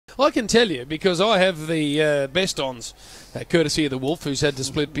I can tell you because I have the best-ons, courtesy of the Wolf, who's had to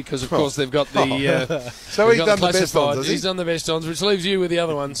split because, of course, they've got the so he's done the best-ons, has he? He's done the best-ons, which leaves you with the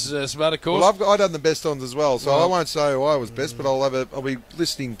other ones, Spud, of course. Well, I've done the best-ons as well, so I won't say who I was best, but I'll be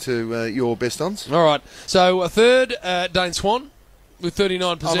listening to your best-ons. All right. So a third, Dane Swan, with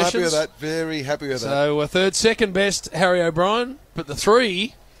 39 possessions. I'm happy with that. Very happy with that. So a third, second best, Harry O'Brien, but the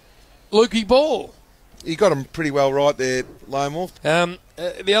 3, Lukey Ball. You got him pretty well right there, Lone Wolf.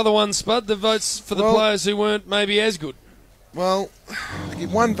 The other one, Spud, the votes for the players who weren't maybe as good. Well, I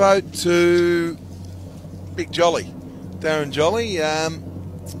give one vote to Big Jolly, Darren Jolly.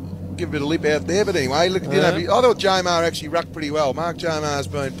 Give a bit of lip out there, but anyway, look, I thought J-Mar actually rucked pretty well. Mark J-Mar's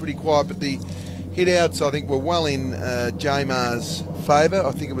been pretty quiet, but the hit-outs, I think, were well in J-Mar's favour.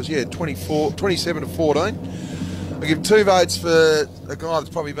 I think it was, 27 to 14. I give 2 votes for a guy that's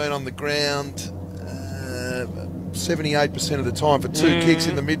probably been on the ground 78% of the time for 2 kicks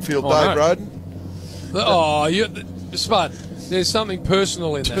in the midfield, Dave Rodan. Spud, there's something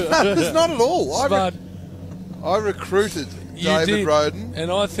personal in that. No, there's not at all. Spud, I recruited David Rodan.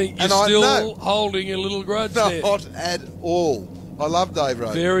 And I think you're still holding a little grudge there. Not at all. I love Dave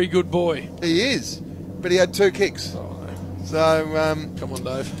Rodan. Very good boy. He is. But he had 2 kicks. Oh, no. So, come on,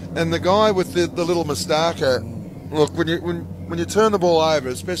 Dave. And the guy with the little moustache, look, when you turn the ball over,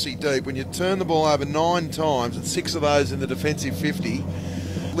 especially deep, when you turn the ball over 9 times and 6 of those in the defensive 50,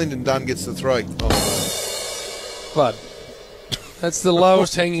 Lynden Dunn gets the 3. Bud, that's the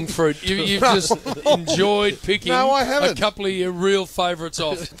lowest hanging fruit. You've just enjoyed picking a couple of your real favourites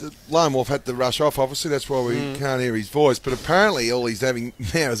off. The Lone Wolf had to rush off, obviously. That's why we can't hear his voice. But apparently all he's having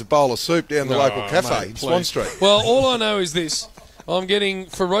now is a bowl of soup down the local cafe in Swan Street. Well, all I know is this. I'm getting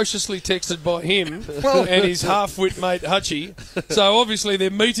ferociously texted by him and his half-wit mate Hutchy. So obviously they're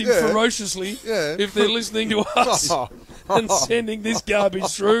meeting ferociously if they're listening to us and sending this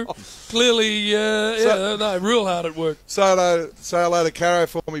garbage through. Clearly, real hard at work. Say hello to Caro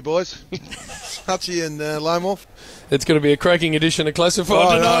for me, boys. Hutchy and Lone Wolf. It's going to be a cracking edition of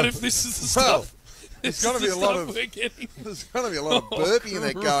Classified tonight if this is the stuff. There's going to be a lot of burping in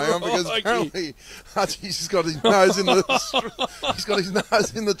that going on because apparently Hutchy's got his nose in the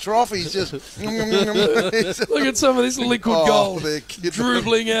trough. He's just look at some of this liquid gold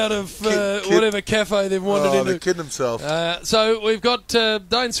dribbling out of whatever cafe they've wandered into. They're kidding themselves. So we've got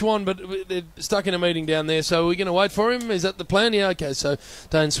Dane Swan, but they're stuck in a meeting down there. So we're going to wait for him. Is that the plan? Yeah. Okay. So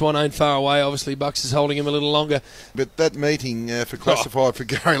Dane Swan ain't far away. Obviously, Bucks is holding him a little longer. But that meeting for Classified for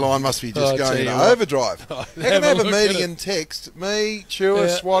Garry Line must be just going into overdrive. They can have a meeting and text me, Chewer,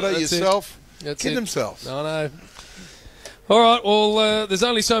 Schwatta, yourself. Kidding themselves. I know. All right, well, there's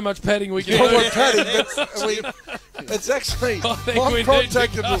only so much padding we can do. It's actually, I'm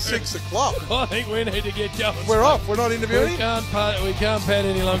contacted till 6 o'clock. I think we need to get going. We're off. We're not interviewing. We can't pad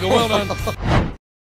any longer. Well done.